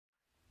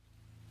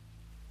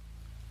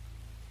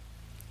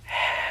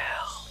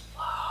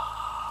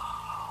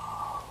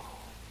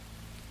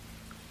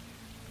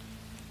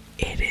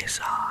is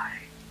I,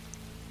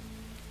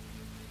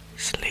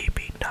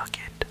 Sleepy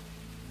Nugget,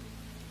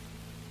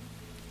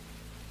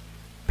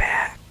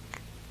 back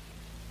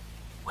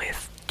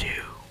with 2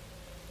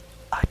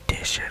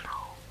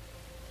 additional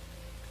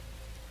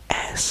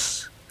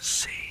SCP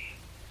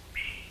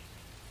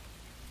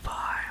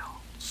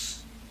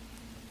files.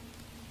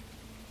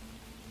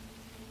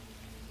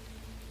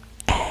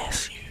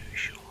 As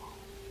usual,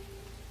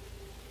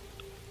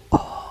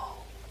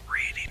 all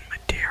reading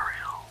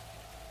material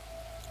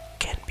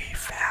can be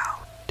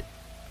found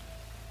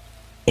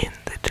in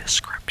the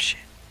description.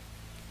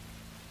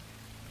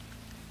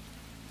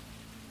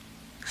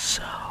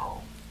 So,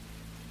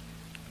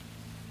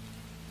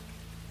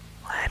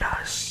 let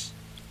us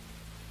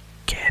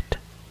get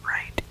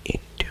right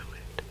into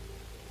it.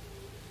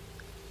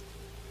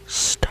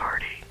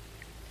 Starting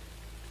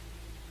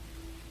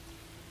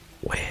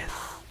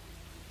with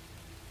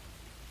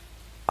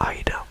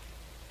item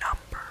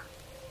number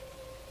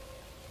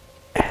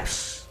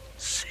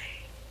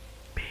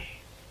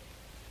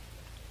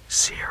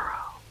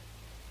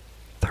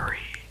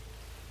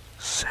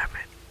SCP-037.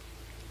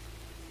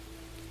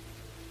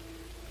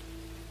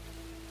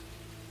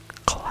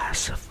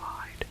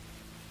 Classified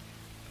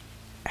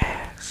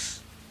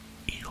as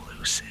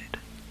elucid.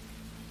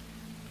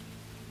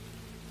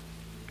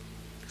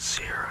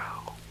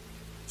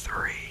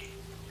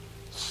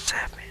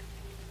 037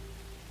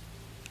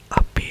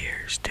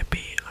 appears to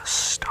be a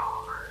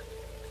star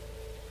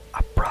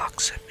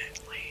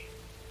approximately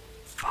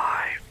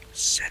 5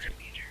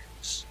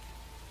 centimeters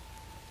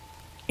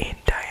in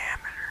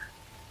diameter,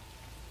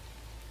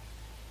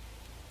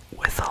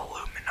 with a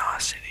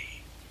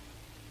luminosity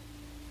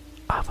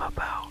of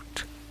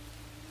about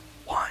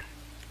 1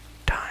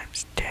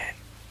 times 10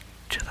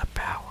 to the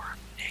power of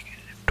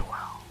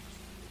 -12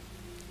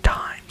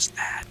 times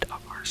that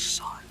of our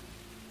sun,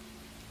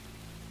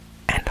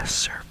 and a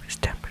surface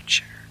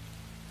temperature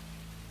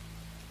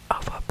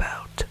of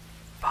about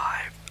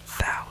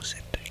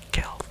 5,000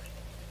 Kelvin.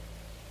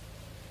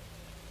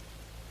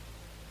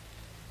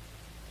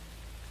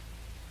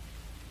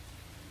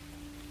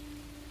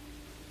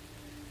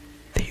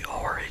 The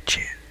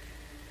origin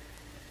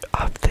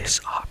of this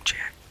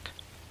object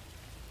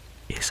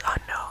is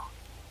unknown.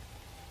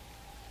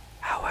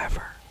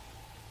 However,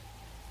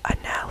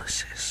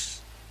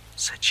 analysis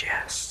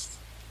suggests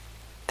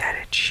that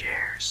it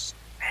shares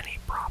many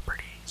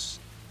properties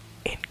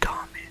in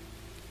common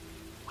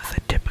with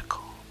a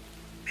typical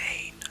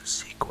main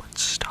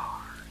sequence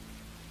star,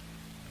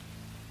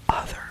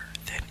 other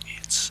than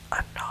its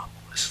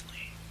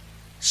anomalously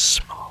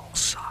small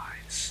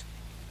size.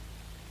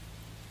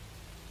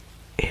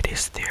 It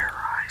is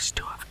theorized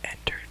to have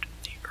entered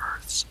the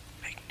Earth's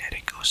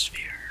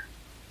magnetosphere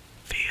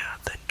via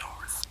the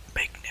North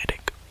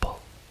Magnetic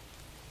Pole.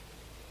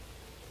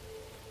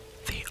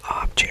 The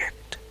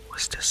object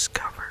was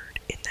discovered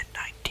in the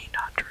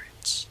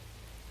 1900s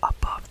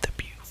above the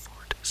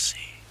Beaufort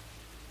Sea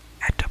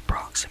at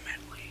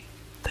approximately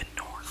the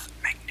North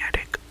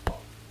Magnetic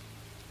Pole.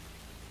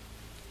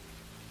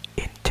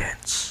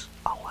 Intense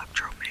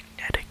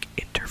electromagnetic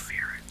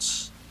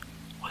interference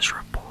was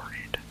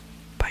reported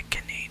by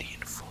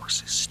Canadian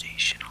forces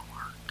stationed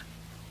alert,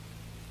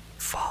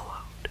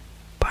 followed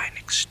by an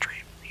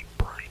extremely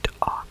bright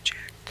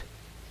object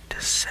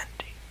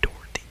descending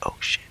toward the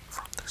ocean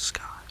from the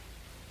sky.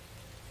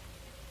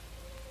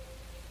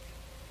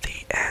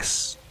 The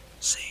SCPS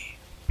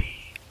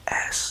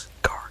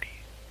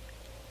Guardian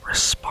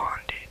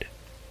responded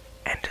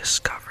and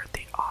discovered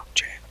the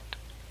object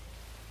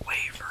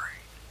wavering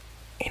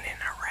in an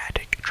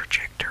erratic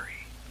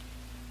trajectory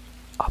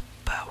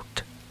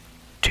about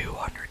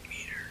 200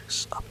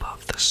 meters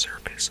above the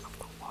surface of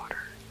the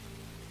water.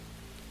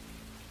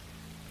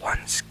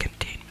 Once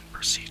containment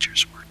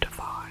procedures were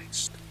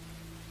devised,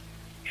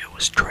 it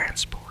was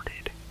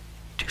transported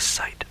to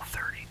Site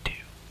 32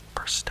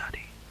 for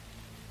study.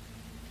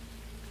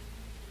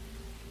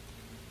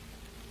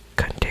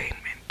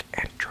 Containment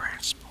and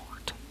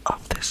transport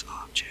of this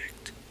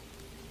object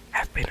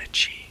have been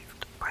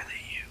achieved by the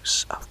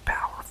use of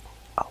powerful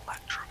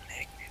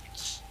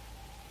electromagnets,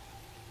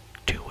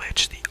 to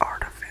which the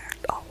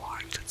artifact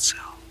aligns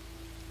itself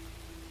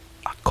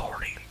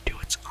according to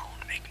its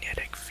own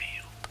magnetic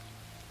field.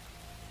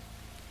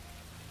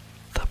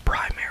 The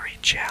primary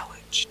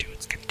challenge to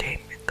its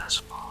containment thus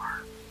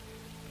far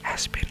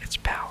has been its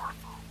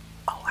powerful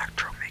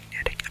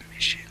electromagnetic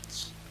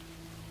emissions,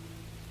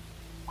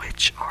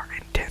 which are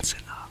intense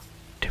enough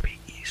to be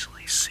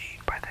easily seen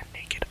by the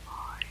naked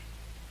eye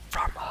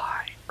from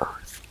high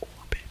Earth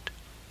orbit.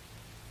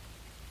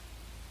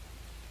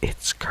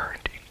 Its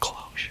current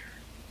enclosure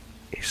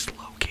is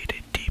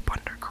located deep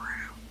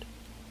underground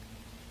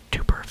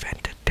to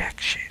prevent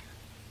detection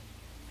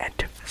and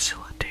to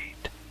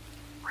facilitate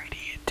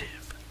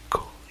radiative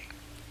cooling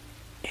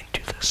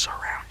into the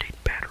surrounding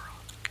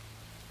bedrock.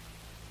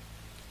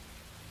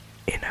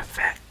 In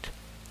effect,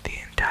 the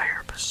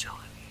entire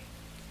facility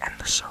and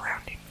the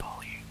surrounding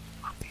volume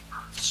of the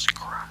Earth's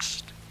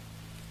crust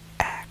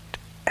act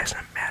as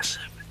a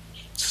massive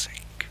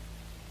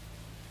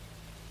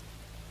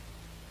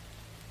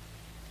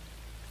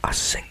A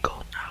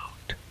single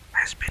note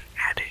has been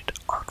added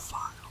on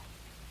file.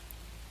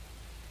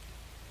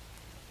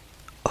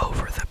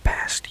 Over the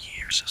past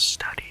years of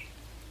study,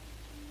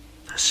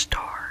 the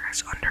star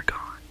has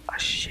undergone a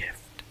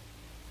shift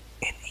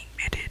in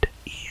emitted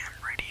EM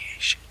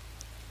radiation,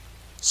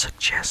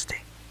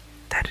 suggesting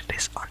that it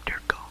is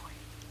undergoing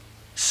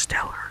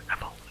stellar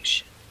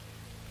evolution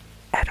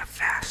at a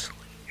vastly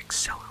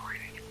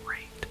accelerated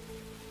rate.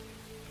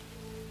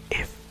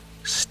 If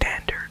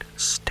standard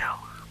stellar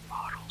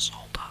models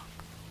hold up,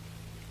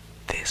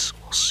 this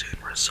will soon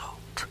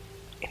result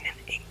in an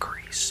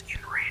increase in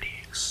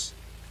radius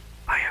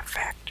by a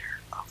factor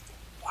of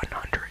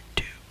 100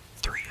 to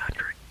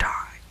 300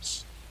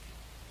 times,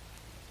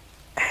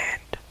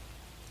 and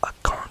a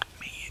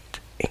concomitant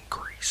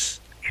increase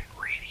in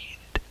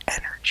radiated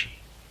energy.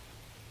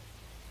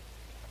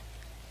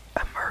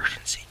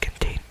 Emergency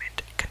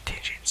containment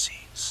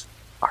contingencies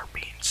are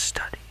being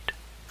studied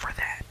for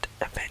that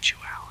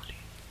eventuality.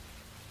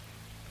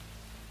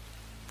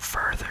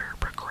 Further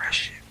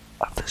progression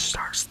of the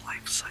star's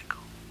life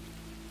cycle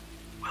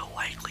will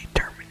likely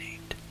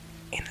terminate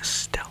in a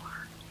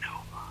stellar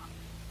nova.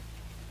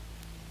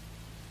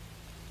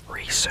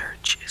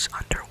 Research is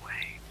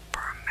underway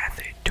for a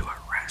method to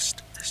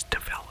arrest this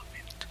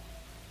development,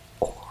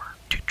 or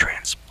to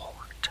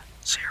transport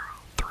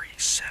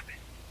 037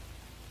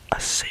 a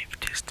safe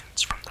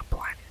distance from the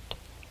planet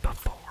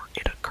before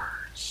it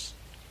occurs.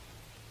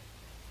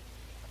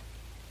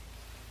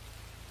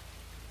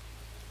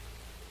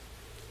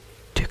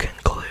 To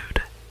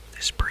conclude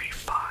this brief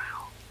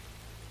file,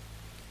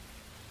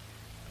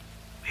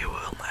 we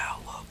will now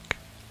look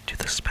to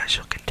the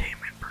special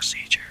containment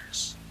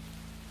procedures.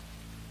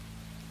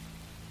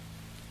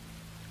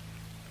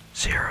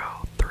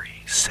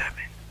 037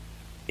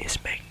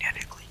 is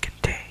magnetically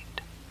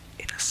contained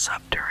in a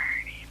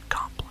subterranean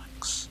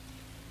complex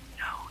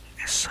known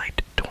as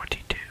Site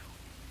 22.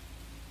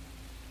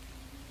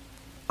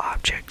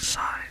 Object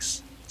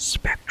size,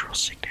 spectral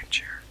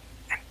signature,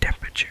 and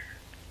temperature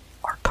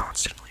are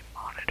constantly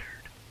monitored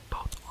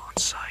both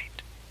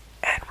on-site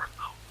and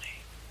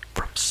remotely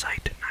from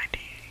Site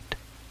 98.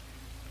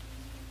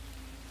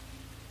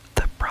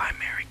 The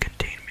primary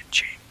containment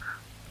chamber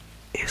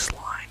is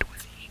lined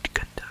with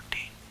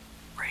heat-conducting,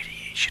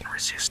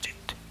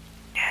 radiation-resistant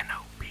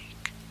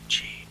nanopeak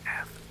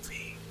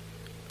GFV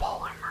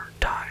polymer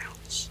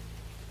tiles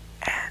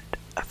and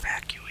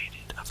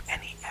evacuated of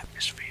any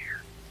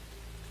atmosphere.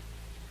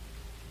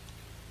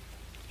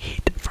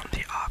 Heat from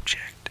the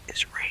object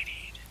is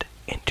radiated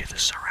into the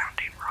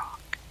surrounding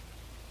rock.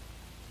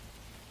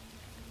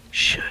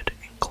 Should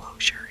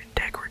enclosure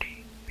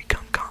integrity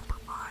become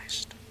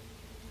compromised,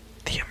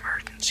 the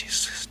emergency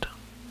system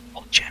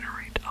will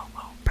generate a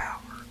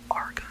low-power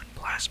argon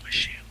plasma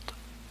shield.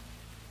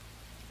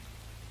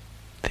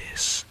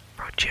 This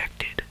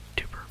projected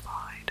to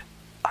provide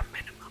a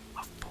minimum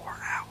of 4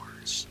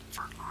 hours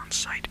for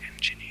on-site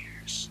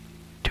engineers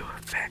to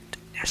effect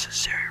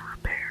necessary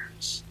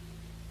repairs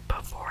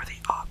before the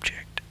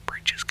object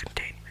breaches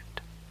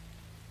containment.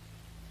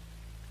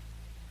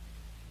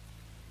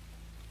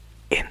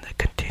 In the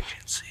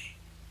contingency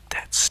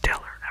that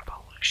stellar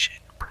evolution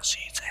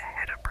proceeds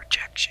ahead of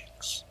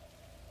projections,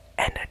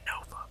 and a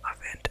nova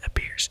event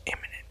appears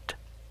imminent,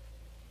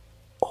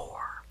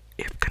 or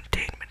if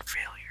containment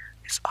failure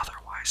is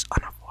otherwise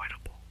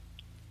unavoidable,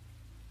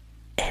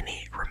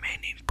 any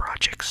remaining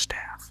project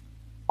staff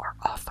are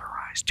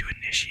authorized to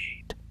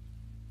initiate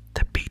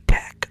the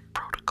BTAC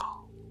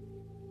protocol,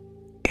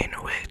 in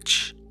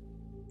which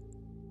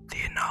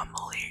the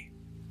anomaly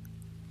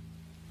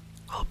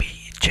will be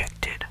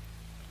ejected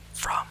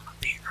from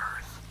the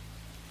Earth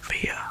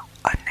via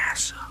a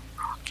NASA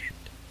rocket.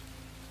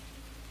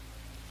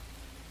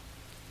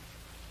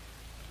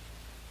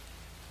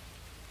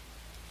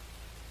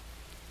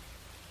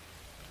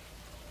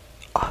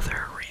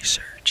 Other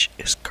research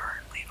is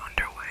currently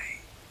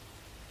underway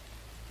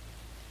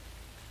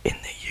in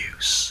the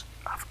use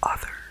of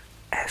other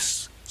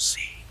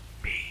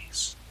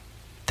SCPs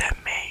that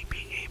may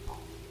be able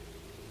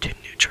to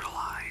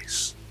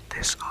neutralize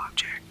this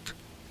object.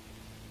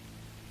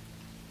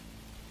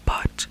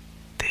 But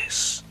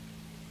this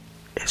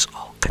is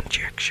all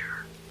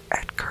conjecture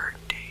at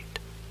current date,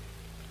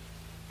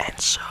 and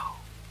so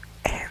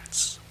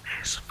ends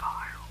this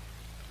file.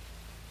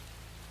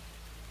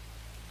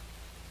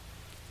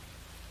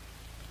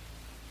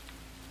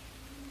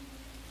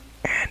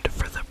 And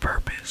for the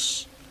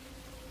purpose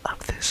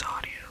of this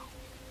audio,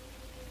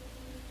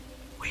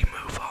 we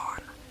move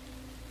on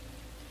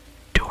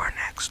to our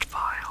next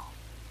file.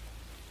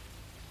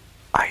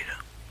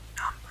 Item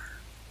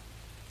number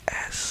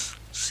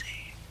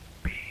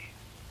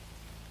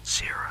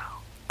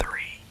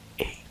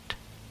SCP-038.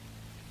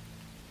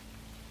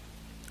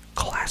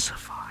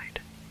 Classified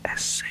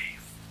as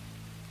safe.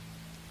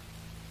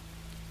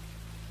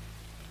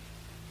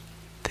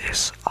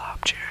 This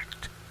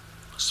object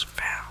was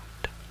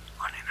found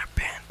on an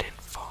abandoned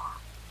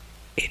farm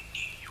in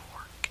New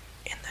York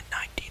in the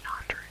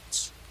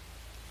 1900s.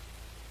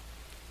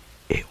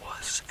 It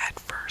was at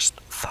first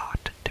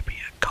thought to be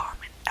a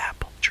common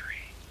apple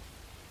tree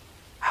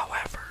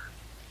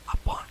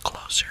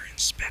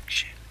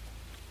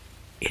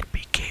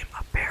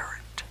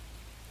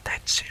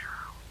that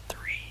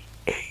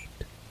 038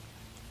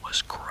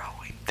 was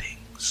growing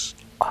things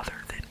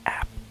other than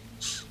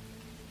apples,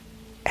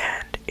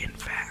 and in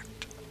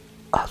fact,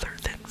 other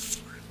than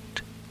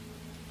fruit.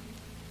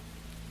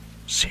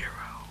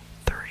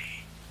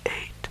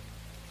 038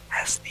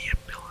 has the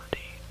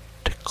ability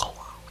to clone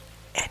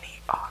any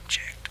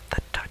object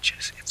that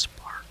touches its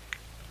bark.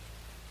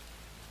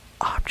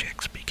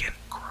 Objects begin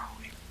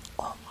growing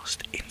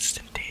almost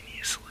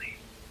instantaneously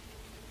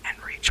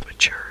and reach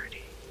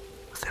maturity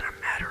within a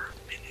matter of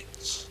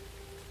minutes.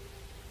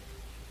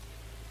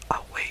 A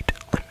weight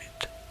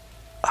limit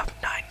of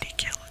 90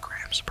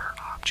 kilograms per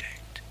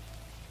object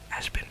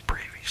has been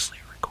previously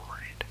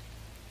recorded.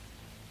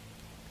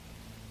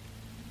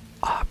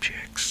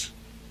 Objects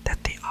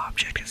that the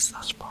object has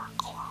thus far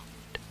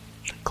cloned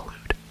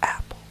include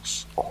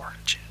apples,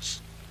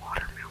 oranges,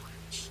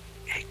 watermelons,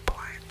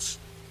 eggplants,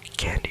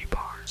 candy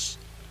bars,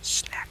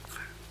 snack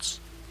foods,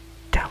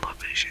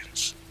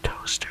 televisions,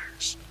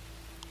 toasters,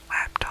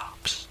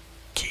 laptops,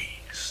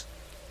 keys,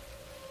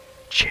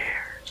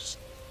 chairs,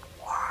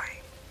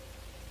 wine,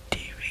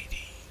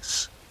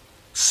 DVDs,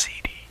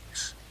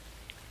 CDs,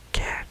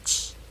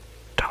 cats,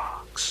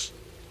 dogs,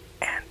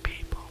 and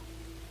people.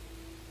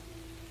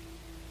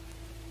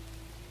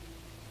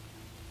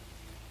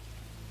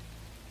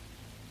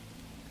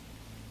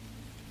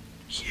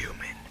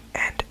 Human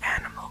and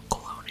animal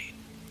cloning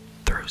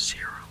through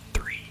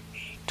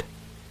 038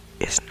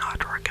 is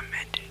not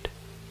recommended,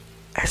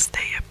 as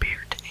they appear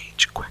to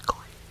age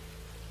quickly.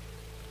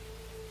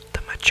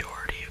 The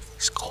majority of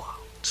these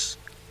clones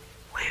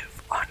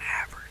live on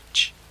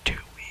average 2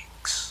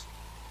 weeks.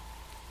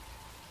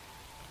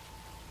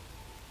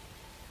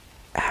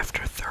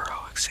 After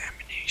thorough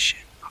examination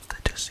of the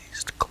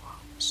deceased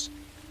clones,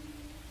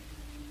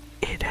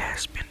 it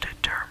has been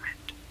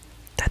determined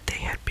that they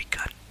had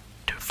begun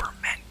to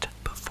ferment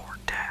before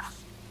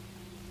death.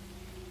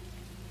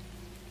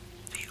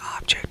 The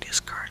object is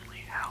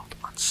currently held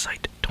on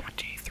Site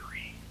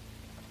 23,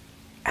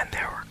 and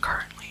there are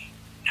currently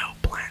no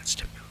plans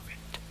to move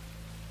it.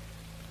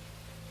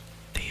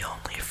 The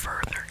only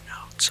further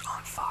notes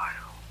on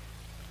file,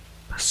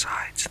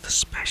 besides the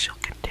special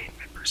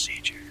containment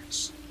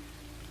procedures,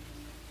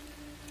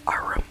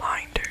 are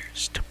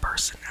reminders to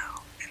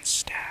personnel and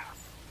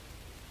staff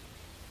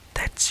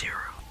that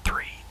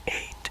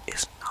 038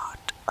 is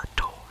not a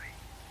toy.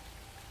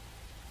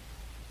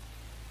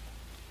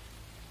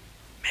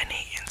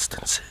 Many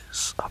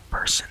instances of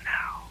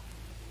personnel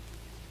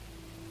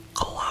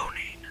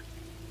cloning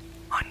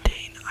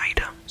mundane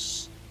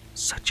items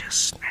such as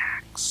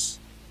snacks,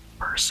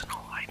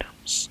 personal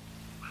items,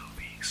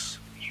 movies,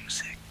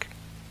 music,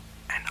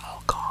 and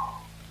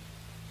alcohol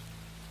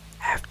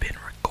have been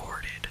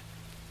recorded,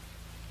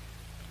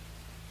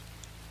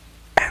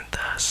 and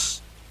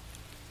thus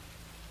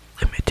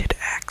limited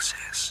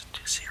access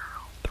to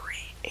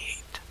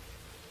 038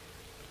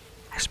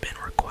 has been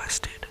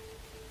requested.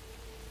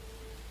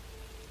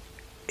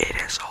 It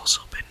has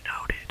also been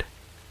noted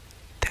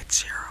that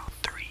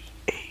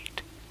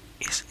 038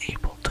 is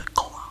able to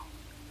clone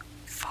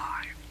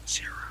 500.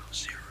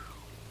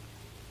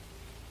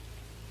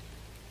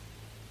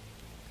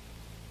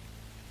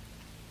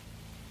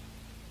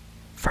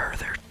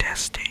 Further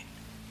testing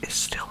is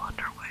still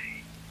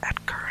underway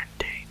at current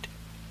date,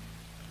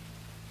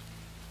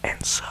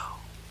 and so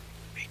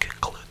we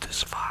conclude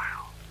this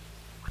file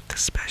with the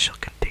special